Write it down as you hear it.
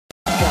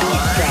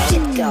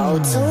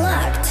Mode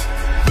select.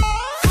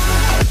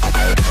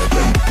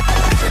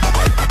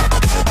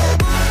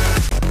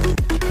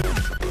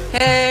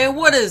 Hey,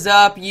 what is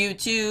up,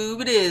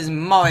 YouTube? It is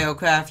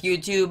MarioCraft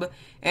YouTube,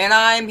 and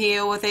I'm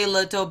here with a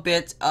little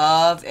bit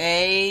of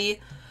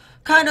a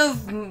kind of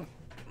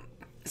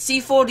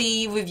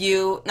C4D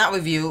review,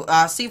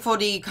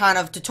 C4D kind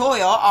of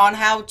tutorial on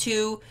how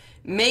to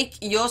make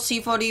your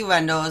C4D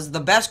renders the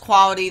best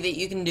quality that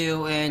you can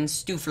do and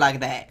stuff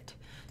like that.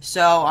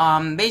 So,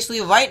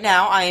 basically right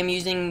now I am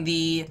using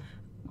the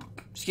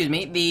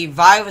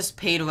virus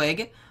paid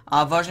rig,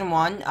 version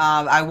 1.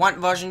 I want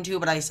version 2,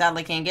 but I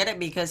sadly can't get it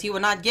because he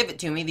would not give it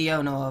to me, the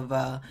owner of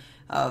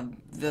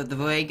the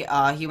rig.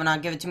 He would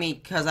not give it to me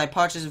because I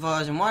purchased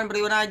version 1, but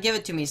he would not give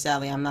it to me,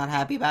 sadly. I'm not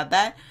happy about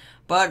that.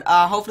 But,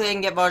 hopefully I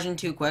can get version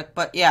 2 quick.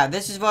 But, yeah,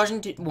 this is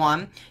version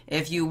 1.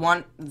 If you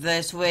want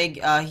this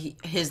rig,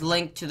 his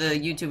link to the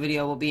YouTube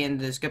video will be in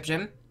the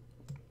description.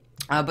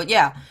 But,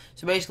 yeah,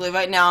 so basically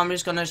right now I'm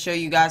just going to show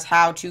you guys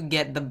how to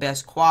get the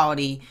best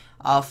quality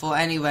for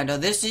any render.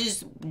 This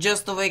is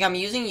just the rig I'm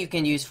using. You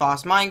can use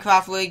Fast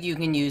Minecraft rig, you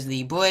can use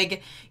the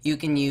Brig, you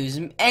can use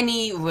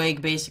any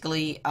rig,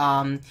 basically,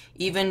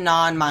 even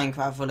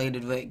non-Minecraft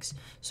related rigs.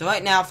 So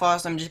right now,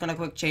 first, I'm just going to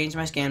quick change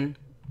my skin.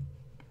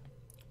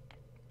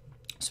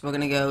 So we're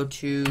going to go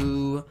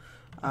to,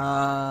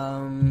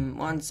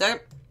 one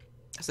sec.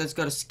 So let's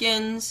go to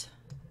skins.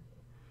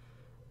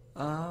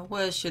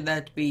 Where should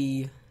that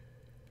be?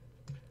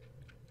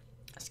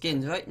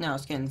 Skins, right? No,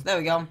 skins. There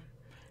we go.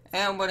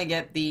 And we're going to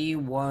get the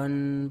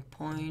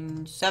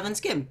 1.7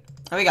 skin.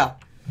 There we go.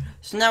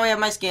 So now we have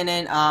my skin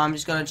in. I'm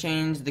just going to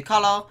change the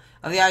color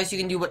of the eyes. You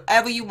can do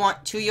whatever you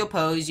want to your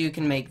pose. You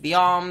can make the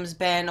arms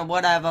bend or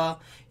whatever.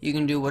 You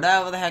can do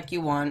whatever the heck you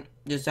want.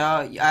 Just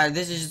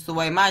this is just the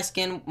way my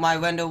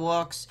render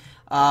works,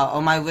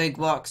 or my rig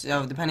works.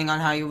 Depending on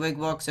how your rig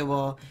works, it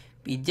will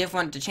be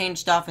different to change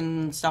stuff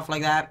and stuff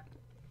like that,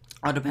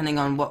 or depending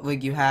on what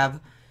rig you have.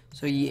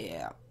 So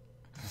yeah.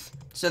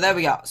 So there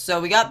we go. So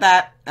we got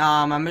that.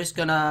 I'm just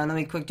gonna let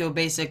me quick do a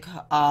basic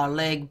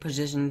leg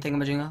position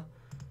thingamajigga.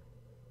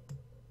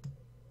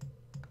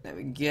 There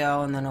we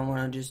go, and then I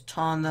want to just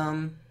turn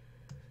them.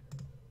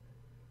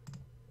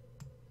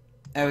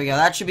 There we go.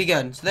 That should be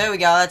good. So there we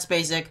go. That's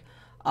basic.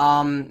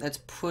 That's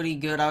pretty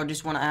good. I would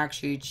just want to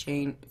actually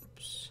change.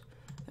 Oops.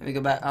 Let me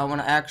go back. I want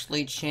to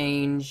actually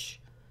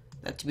change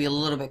that to be a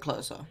little bit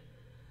closer.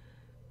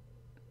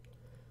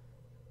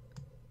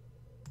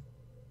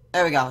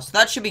 There we go. So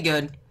that should be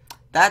good.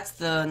 That's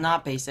the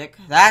not basic.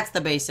 That's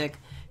the basic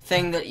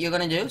thing that you're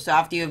gonna do. So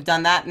after you've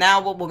done that, now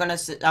what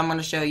I'm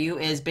gonna show you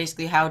is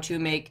basically how to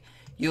make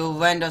your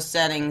render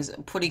settings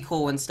pretty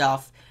cool and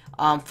stuff.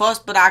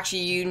 First, but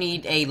actually, you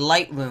need a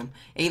Lightroom.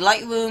 A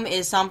Lightroom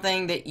is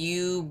something that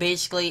you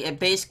basically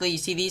you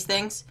see these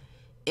things.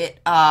 It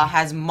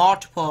has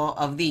multiple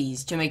of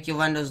these to make your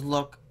renders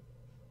look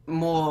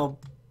more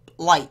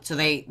light, so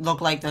they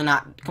look like they're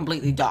not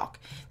completely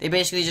dark. They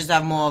basically just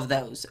have more of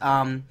those.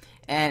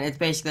 And it's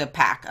basically a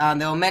pack.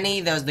 There are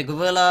many. There's the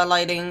Gorilla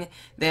lighting.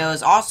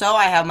 There's also,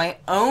 I have my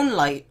own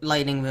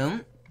lighting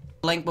room.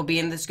 Link will be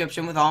in the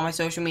description with all my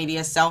social media.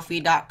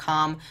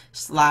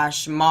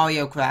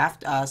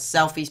 Selfie.com/MarioCraft.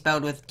 Selfie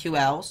spelled with 2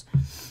 L's.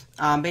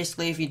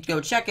 Basically, if you go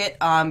check it,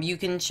 you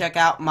can check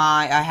out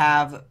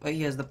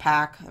here's the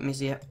pack. Let me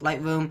see it.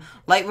 Lightroom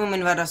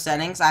and render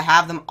settings. I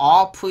have them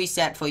all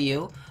preset for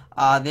you.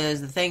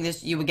 There's the thing.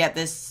 You would get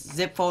this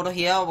zip folder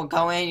here. We'll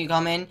go in. You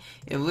come in.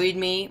 You read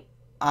me.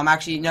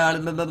 Actually,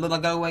 no,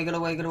 go away.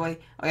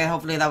 Okay,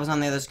 hopefully that was on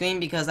the other screen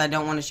because I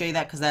don't want to show you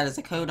that because that is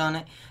a code on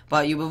it.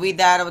 But you will read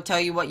that, it will tell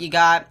you what you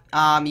got.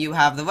 You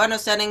have the render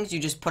settings, you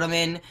just put them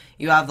in.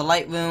 You have the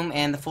Lightroom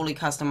and the fully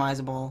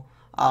customizable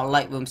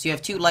Lightroom. So you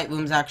have 2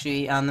 Lightrooms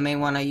actually. The main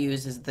one I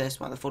use is this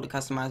one, the fully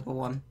customizable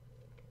one.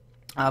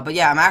 But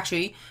yeah, I'm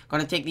actually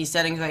going to take these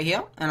settings right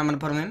here and I'm going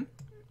to put them in.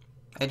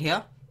 Right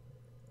here.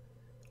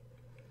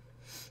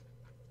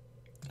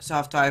 So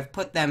after I've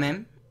put them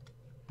in,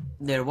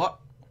 did it work?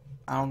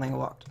 I don't think it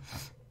worked.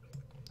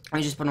 Let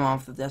me just put them on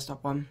for the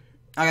desktop one.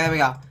 Okay, there we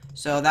go.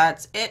 So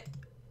that's it.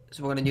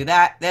 So we're going to do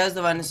that. There's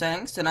the render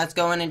settings. So let's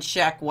go in and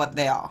check what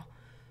they are.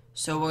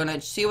 So we're going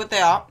to see what they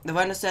are. The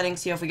render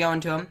settings here, if we go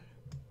into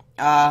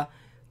them.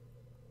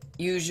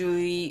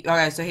 Usually,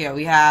 okay, so here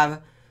we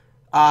have,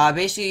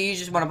 basically you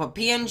just want to put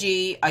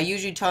PNG. I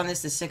usually turn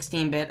this to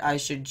 16-bit. I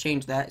should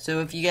change that. So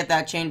if you get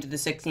that changed to the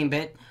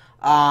 16-bit.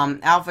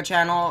 Alpha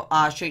channel,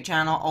 straight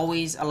channel,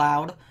 always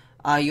allowed.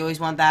 You always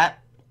want that.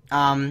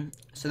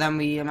 So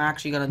then I'm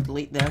actually going to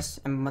delete this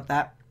and put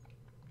that.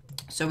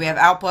 So we have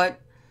output.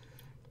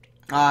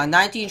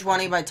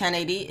 1920 by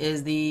 1080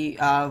 is the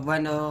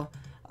render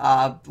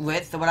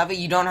width or whatever.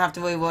 You don't have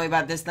to really worry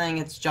about this thing.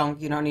 It's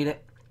junk. You don't need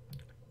it.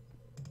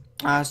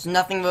 So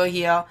nothing really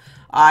here.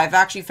 I've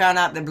actually found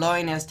out the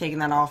blurriness, taking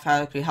that off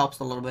actually helps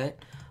a little bit.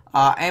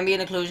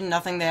 Ambient occlusion,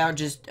 nothing there.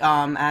 Just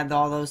add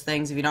all those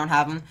things if you don't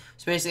have them.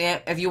 So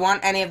basically, if you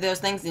want any of those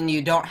things and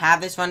you don't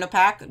have this render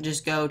pack,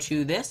 just go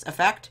to this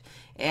effect.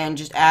 and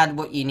just add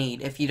what you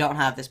need if you don't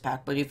have this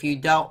pack. But if you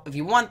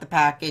want the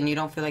pack and you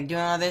don't feel like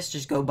doing all this,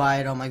 just go buy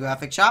it on my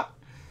graphic shop.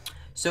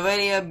 So right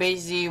here,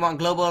 basically, you want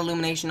global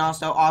illumination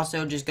also.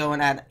 Also, just go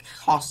and add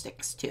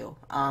caustics too.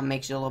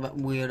 Makes it a little bit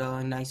weirder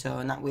and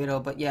nicer. Not weirder,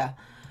 but yeah.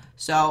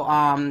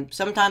 So,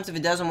 sometimes if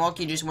it doesn't work,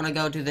 you just want to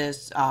go to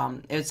this,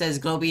 it says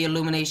global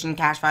illumination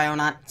cache file,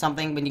 not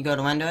something, when you go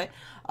to render it.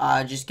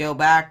 Just go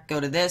back, go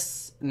to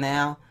this,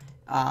 now,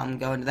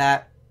 go into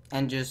that,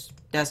 and just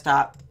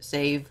desktop,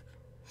 save.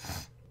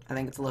 I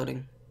think it's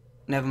loading.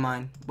 Never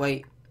mind.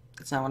 Wait,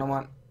 that's not what I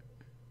want.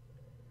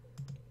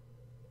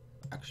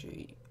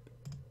 Actually,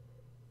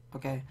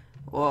 okay.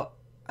 Well,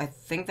 I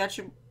think that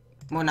should,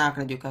 we're not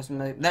going to do custom.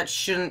 That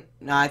shouldn't,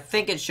 no, I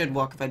think it should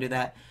work if I do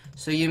that.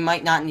 So you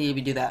might not need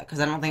to do that, because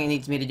I don't think it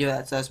needs me to do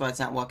that, so that's why it's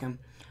not working.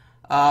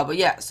 But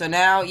yeah, so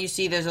now you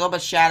see there's a little bit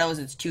of shadows,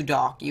 it's too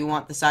dark. You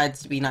want the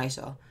sides to be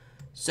nicer.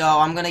 So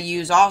I'm going to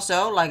use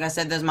also, like I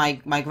said, there's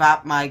my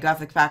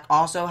graphics pack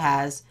also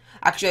has,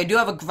 actually I do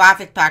have a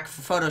graphic pack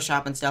for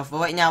Photoshop and stuff, but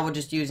right now we're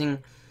just using,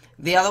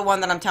 the other one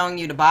that I'm telling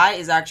you to buy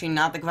is actually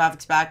not the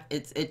graphics pack,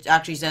 it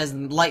actually says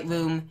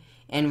Lightroom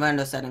and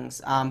render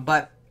settings,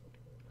 but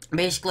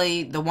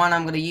basically, the one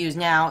I'm going to use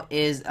now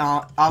is,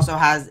 also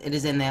has, it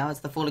is in there. It's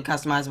the fully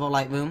customizable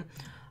Lightroom.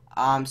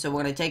 So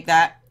we're going to take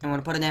that, and we're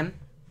going to put it in.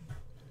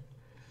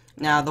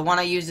 Now, the one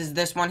I use is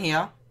this one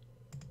here.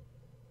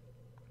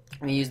 I'm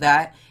going to use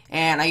that.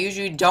 And I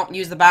usually don't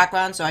use the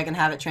background, so I can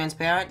have it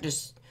transparent.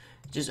 Just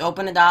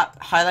open it up,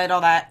 highlight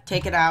all that,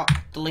 take it out,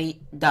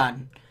 delete,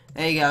 done.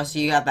 There you go, so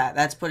you got that.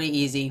 That's pretty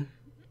easy.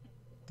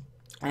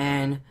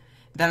 And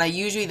then I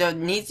usually, there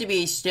needs to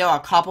be still a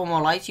couple more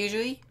lights,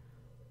 usually.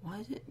 What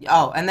is it?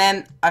 Oh, and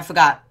then I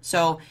forgot.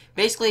 So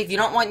basically, if you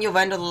don't want your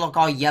render to look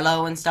all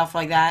yellow and stuff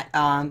like that,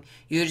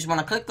 you just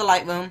want to click the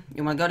Lightroom.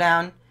 You want to go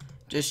down,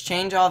 just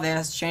change all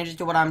this, change it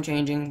to what I'm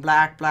changing,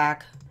 black,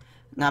 black,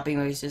 not being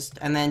racist,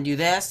 and then do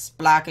this,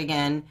 black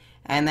again,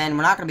 and then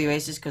we're not going to be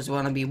racist because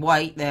we're going to be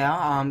white there.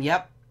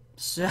 Yep.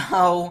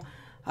 So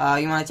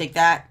you want to take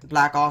that,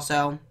 black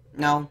also,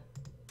 no,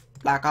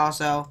 black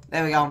also.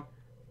 There we go.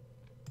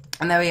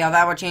 And there we go.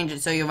 That will change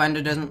it so your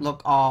render doesn't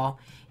look all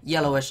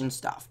yellowish and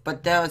stuff,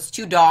 but there it's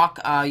too dark.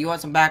 You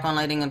want some background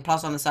lighting, and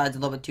plus on the sides a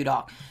little bit too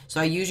dark.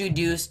 So I usually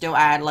do still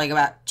add like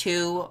about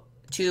two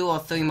or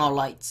three more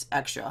lights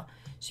extra.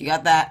 So you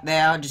got that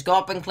there. Just go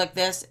up and click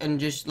this, and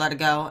just let it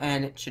go,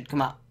 and it should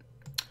come up.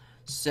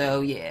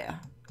 So yeah.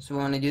 So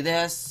we're gonna do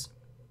this.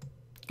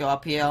 Go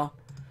up here.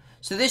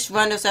 So this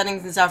render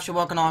settings and stuff should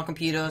work on all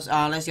computers,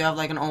 unless you have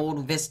like an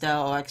old Vista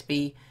or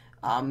XP.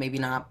 Maybe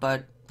not,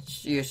 but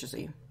you should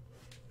see.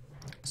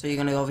 So you're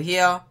gonna go over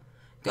here,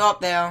 go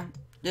up there.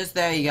 Just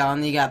there you go,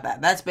 and you got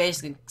that. That's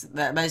basically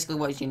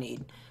what you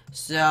need.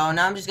 So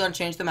now I'm just gonna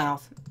change the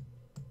mouth,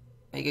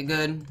 make it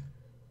good.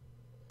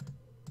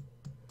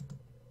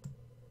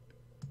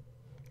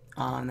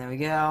 There we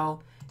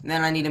go. And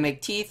then I need to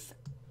make teeth.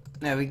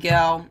 There we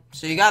go.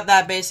 So you got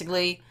that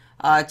basically.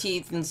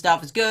 Teeth and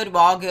stuff is good. We're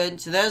all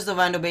good. So there's the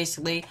render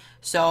basically.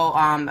 So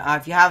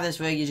if you have this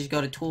rig, you just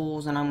go to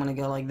tools, and I'm gonna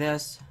go like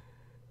this.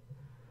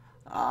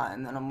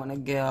 And then I'm gonna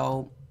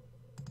go.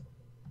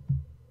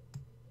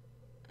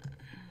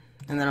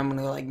 And then I'm going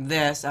to go like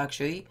this,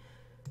 actually.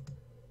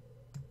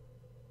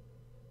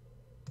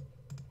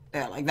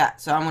 Yeah, like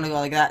that. So I'm going to go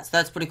like that. So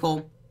that's pretty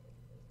cool.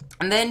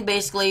 And then,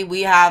 basically,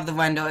 we have the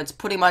render. It's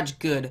pretty much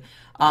good.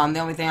 The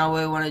only thing I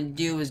really want to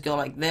do is go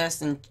like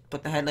this and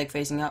put the head like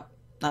facing up.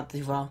 Not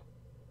too far.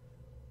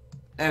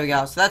 There we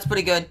go. So that's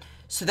pretty good.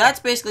 So that's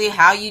basically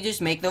how you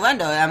just make the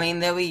render. I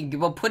mean,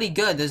 we're pretty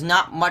good. There's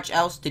not much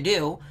else to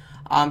do.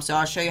 So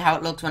I'll show you how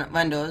it looks when it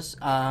renders.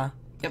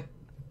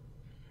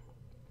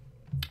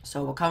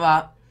 So we'll come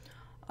up,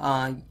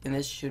 and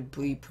this should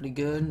be pretty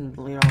good, and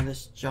delete all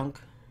this junk.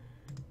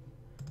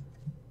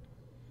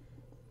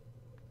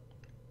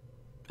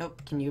 Oh,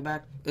 can you go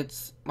back?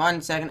 It's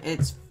 1 second,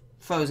 it's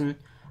frozen.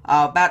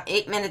 About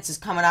 8 minutes is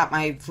coming out.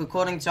 My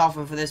recording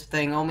software for this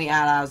thing only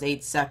allows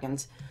 8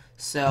 seconds.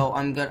 So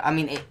I'm good. I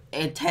mean,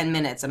 10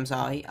 minutes, I'm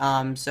sorry.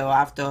 So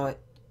after it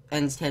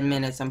ends 10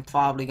 minutes, I'm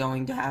probably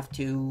going to have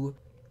to,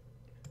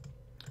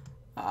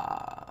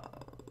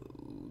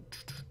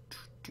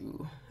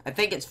 I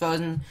think it's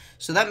frozen,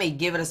 so let me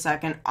give it a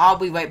second. I'll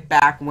be right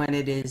back when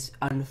it is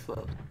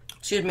unfrozen.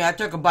 Excuse me, I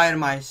took a bite of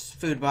my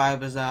food while I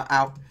was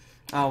out.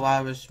 While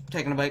I was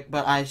taking a break,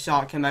 but I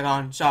saw it came back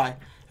on. Sorry,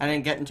 I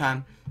didn't get in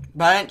time.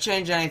 But I didn't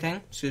change anything.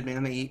 Excuse me,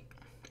 let me eat.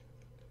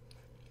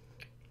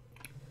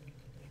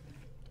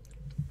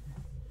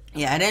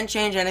 Yeah, I didn't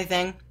change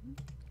anything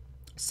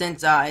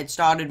since it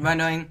started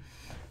rendering.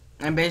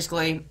 And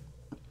basically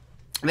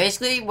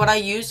what I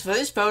use for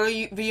this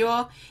photo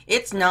viewer,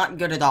 it's not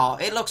good at all.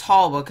 It looks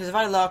horrible, because if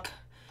I look,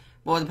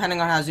 well,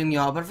 depending on how zoom you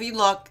are, but if you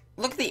look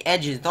at the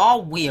edges, they're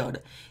all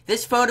weird.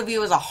 This photo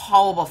viewer is a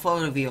horrible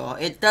photo viewer.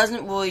 It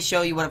doesn't really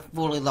show you what it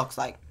fully looks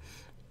like,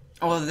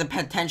 or the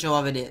potential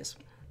of it is.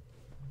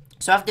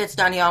 So after it's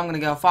done here, I'm going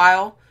to go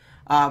File.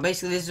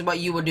 Basically, this is what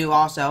you would do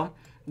also.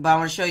 but I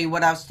want to show you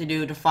what else to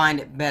do to find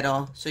it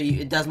better, so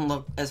it doesn't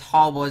look as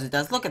horrible as it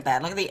does. Look at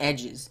that. Look at the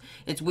edges.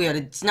 It's weird.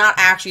 It's not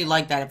actually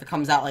like that if it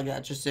comes out like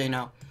that, just so you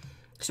know.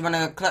 So I'm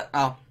going to click,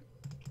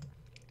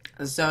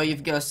 so you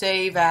go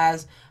save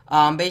as,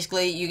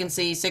 basically you can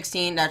see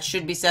 16, that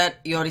should be set.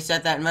 You already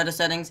set that in render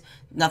settings.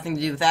 Nothing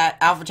to do with that.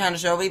 Alpha channel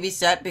should already be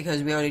set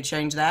because we already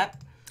changed that.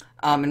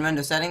 In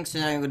render settings. So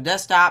now you go to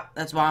desktop.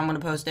 That's why I'm going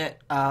to post it,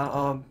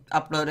 or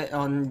upload it,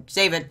 or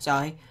save it,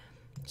 sorry.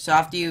 So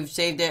after you've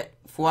saved it,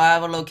 for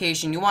whatever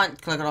location you want,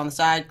 click it on the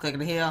side, click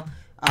it here.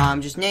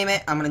 Just name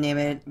it. I'm going to name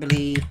it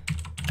Billy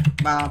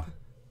Bob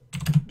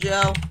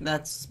Joe.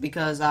 That's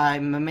because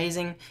I'm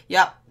amazing.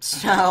 Yep.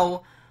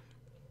 So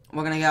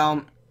we're going to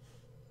go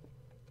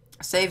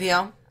save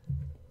here.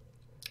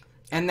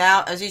 And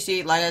now, as you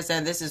see, like I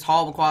said, this is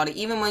horrible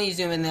quality. Even when you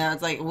zoom in there,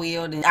 it's like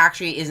weird. It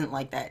actually isn't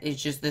like that. It's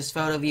just this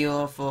photo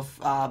viewer for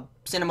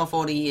Cinema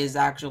 4D is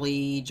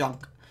actually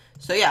junk.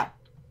 So yeah.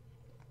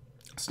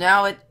 So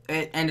now it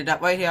ended up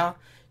right here.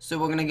 So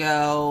we're gonna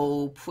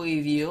go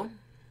preview.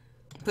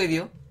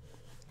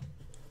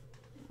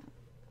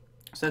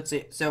 So let's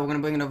see. So we're gonna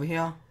bring it over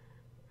here.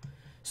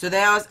 So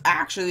there's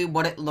actually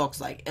what it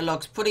looks like. It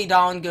looks pretty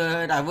darn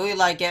good. I really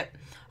like it.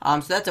 So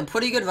that's a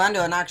pretty good render,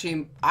 and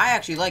actually, I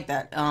actually like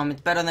that.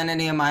 It's better than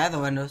any of my other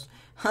renders.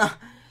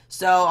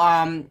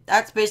 So,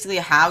 that's basically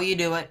how you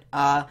do it.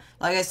 Like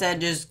I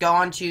said, just go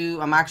on to,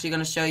 I'm actually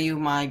going to show you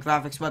my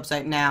graphics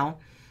website now,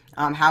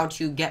 how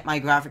to get my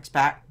graphics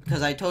pack,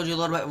 because I told you a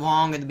little bit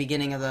wrong at the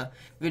beginning of the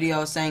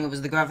video, saying it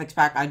was the graphics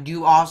pack. I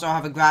do also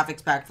have a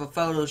graphics pack for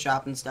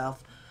Photoshop and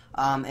stuff.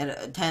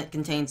 It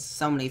contains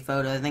so many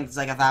photos. I think it's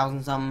like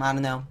 1,000 something, I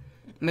don't know.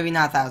 Maybe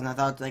not 1,000, I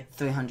thought it was like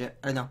 300,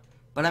 I don't know.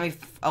 But let me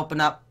open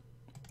up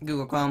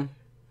Google Chrome.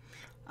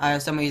 For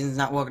some reason it's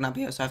not working up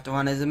here, so I have to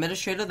run as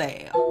administrator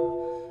there.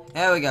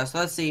 There we go. So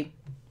let's see.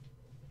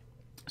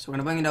 So we're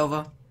going to bring it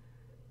over.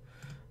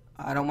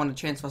 I don't want to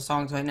transfer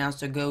songs right now,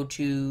 so go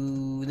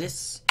to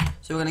this.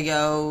 So we're going to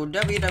go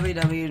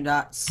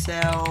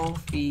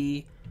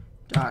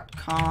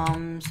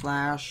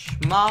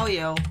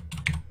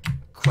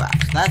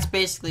www.selfie.com/MarioCraft. That's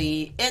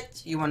basically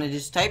it. You want to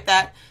just type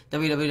that.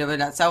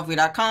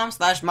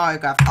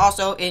 www.selfie.com/MarioCraft.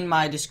 Also in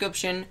my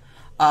description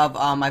of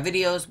my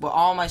videos where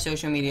all my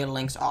social media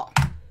links are.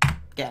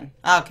 Again.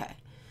 Okay.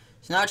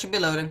 So now it should be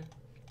loading.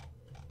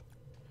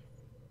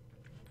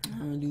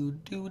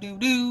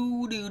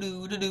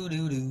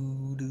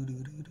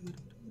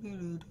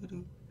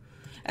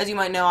 As you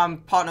might know, I'm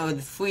partnered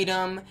with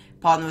Freedom,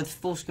 partnered with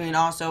Full Screen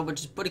also,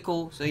 which is pretty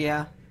cool. So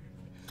yeah.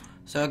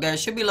 So again, it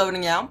should be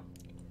loading now.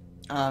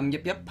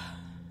 Yep.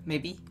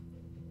 Maybe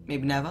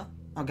never.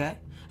 Okay.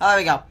 Oh, there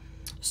we go.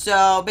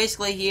 So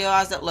basically here,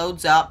 as it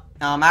loads up,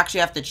 I actually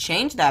have to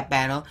change that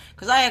banner,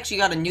 because I actually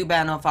got a new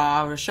banner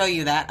file. I will show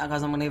you that,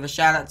 because I'm going to give a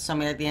shout out to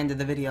somebody at the end of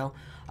the video.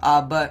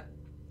 But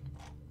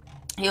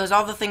here's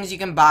all the things you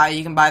can buy.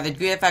 You can buy the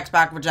GFX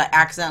pack, which I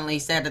accidentally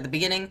said at the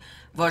beginning,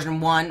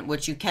 version 1,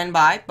 which you can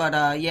buy.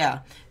 But yeah,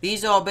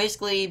 these are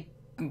basically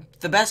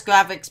the best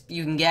graphics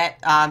you can get.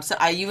 So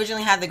I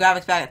originally had the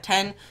graphics pack at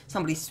 10.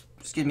 Somebody said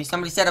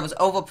it was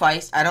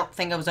overpriced. I don't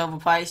think it was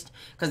overpriced,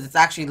 because it's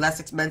actually less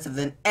expensive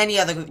than any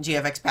other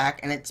GFX pack,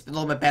 and it's a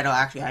little bit better,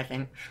 actually, I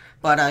think.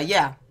 But,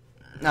 yeah.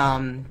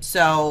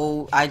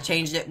 So I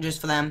changed it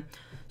just for them.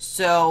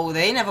 So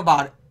they never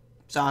bought it.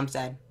 So I'm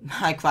sad.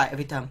 I cry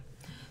every time.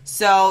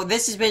 So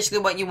this is basically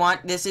what you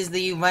want. This is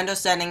the render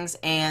settings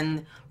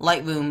and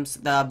Lightroom's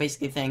the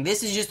basically thing.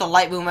 This is just a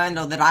Lightroom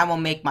render that I will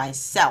make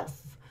myself.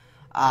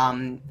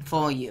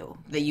 For you,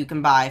 that you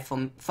can buy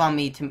from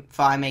me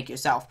before I make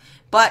yourself.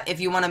 But if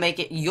you want to make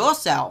it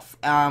yourself,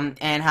 and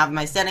have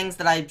my settings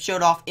that I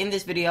showed off in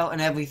this video and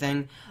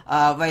everything,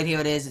 right here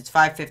it is. It's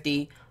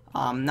 550,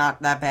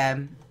 not that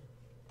bad,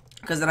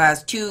 because it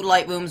has 2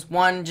 Lightrooms.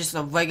 One just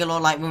a regular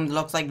Lightroom that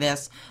looks like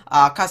this.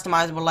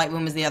 Customizable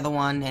Lightroom is the other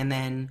one, and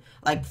then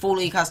like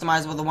fully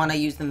customizable, the one I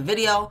used in the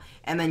video.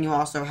 And then you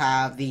also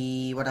have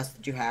the, what else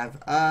did you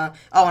have?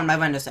 And my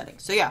render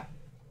settings. So yeah.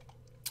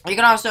 You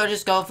can also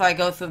just go, if I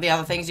go through the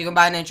other things, you can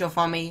buy an intro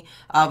from me,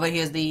 but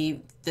here's the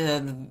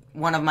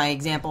one of my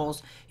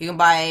examples. You can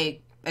buy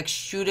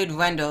extruded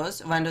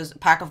renders,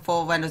 pack of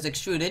 4 renders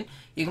extruded.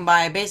 You can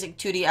buy a basic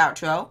 2D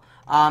outro,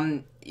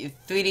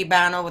 3D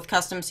banner with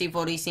custom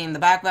C4D scene in the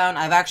background.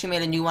 I've actually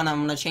made a new one, I'm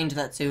going to change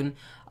that soon.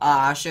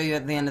 I'll show you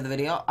at the end of the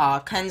video.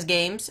 Ken's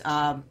Games,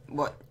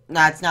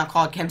 it's not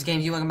called Ken's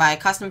Games. You can buy a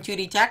custom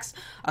 2D text,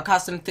 a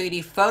custom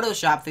 3D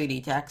Photoshop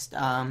 3D text,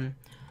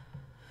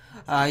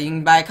 you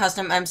can buy a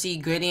custom MC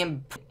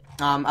gradient.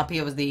 Up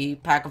here was the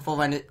pack of 4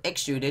 render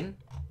extruded,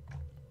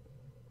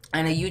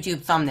 and a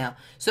YouTube thumbnail.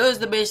 So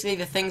those are basically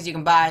the things you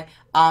can buy.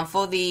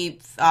 For the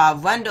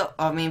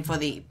for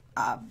the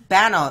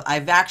banner,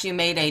 I've actually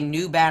made a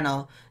new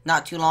banner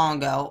not too long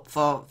ago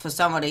for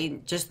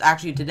somebody. Just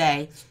actually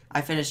today,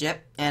 I finished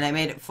it, and I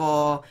made it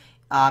for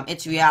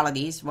It's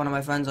Realities, one of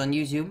my friends on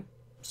YouTube.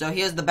 So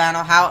here's the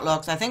banner, how it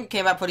looks. I think it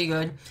came out pretty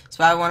good. It's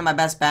probably one of my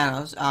best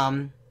banners.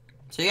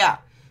 So yeah.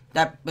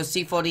 That was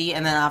C4D,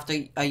 and then after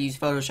I used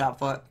Photoshop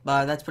for it,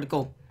 but that's pretty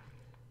cool.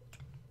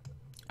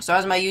 So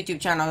as my YouTube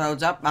channel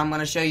loads up, I'm going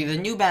to show you the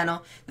new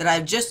banner that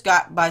I've just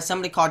got by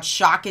somebody called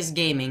Shockus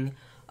Gaming.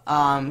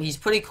 He's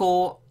pretty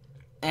cool,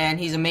 and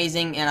he's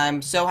amazing, and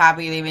I'm so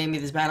happy they made me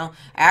this banner.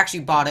 I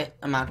actually bought it.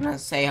 I'm not going to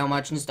say how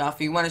much and stuff.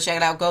 If you want to check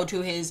it out, go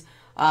to his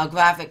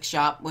graphics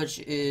shop, which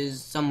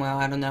is somewhere,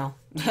 I don't know.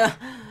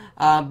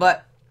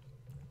 But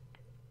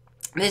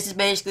this is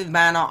basically the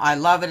banner. I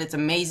love it. It's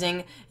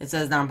amazing. It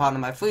says that I'm part of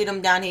my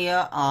freedom down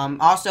here.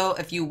 Also,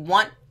 if you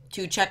want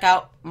to check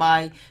out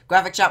my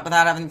graphic shop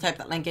without having to type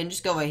that link in,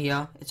 just go right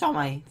here. It's on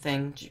my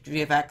thing,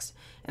 VFX,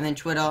 and then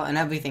Twitter, and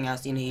everything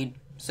else you need.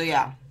 So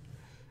yeah.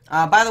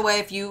 By the way,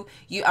 if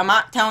I'm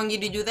not telling you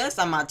to do this.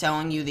 I'm not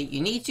telling you that you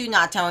need to.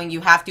 Not telling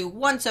you have to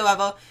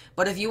whatsoever.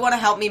 But if you want to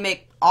help me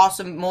make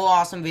more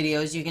awesome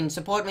videos, you can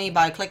support me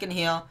by clicking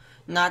here.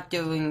 Not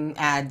doing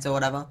ads or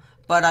whatever.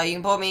 But you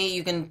can support me.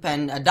 You can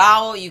spend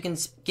 $1. You can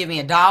give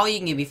me $1. You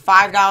can give me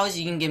 $5.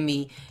 You can give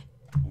me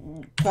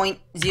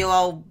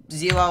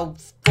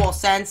 0.004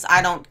 cents.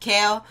 I don't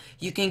care.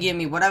 You can give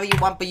me whatever you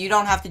want, but you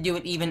don't have to do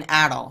it even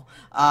at all.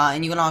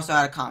 And you can also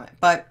add a comment.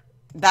 But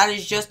that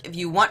is just if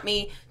you want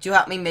me to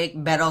help me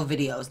make better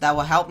videos. That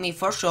will help me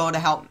for sure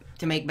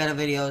to make better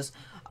videos.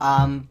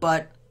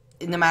 But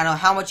no matter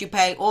how much you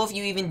pay, or if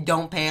you even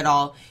don't pay at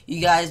all,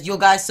 your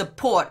guys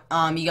support,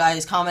 you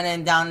guys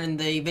commenting down in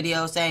the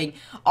video saying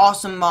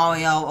awesome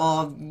Mario,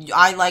 or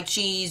I like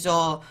cheese,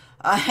 or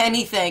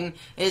anything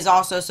is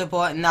also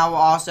support, and that will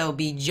also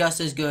be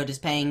just as good as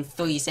paying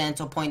 3 cents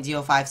or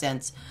 0.05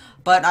 cents.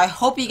 But I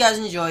hope you guys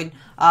enjoyed.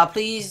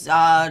 Please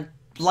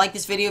like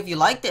this video if you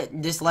liked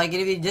it, dislike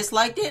it if you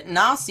disliked it, and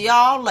I'll see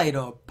y'all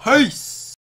later. Peace!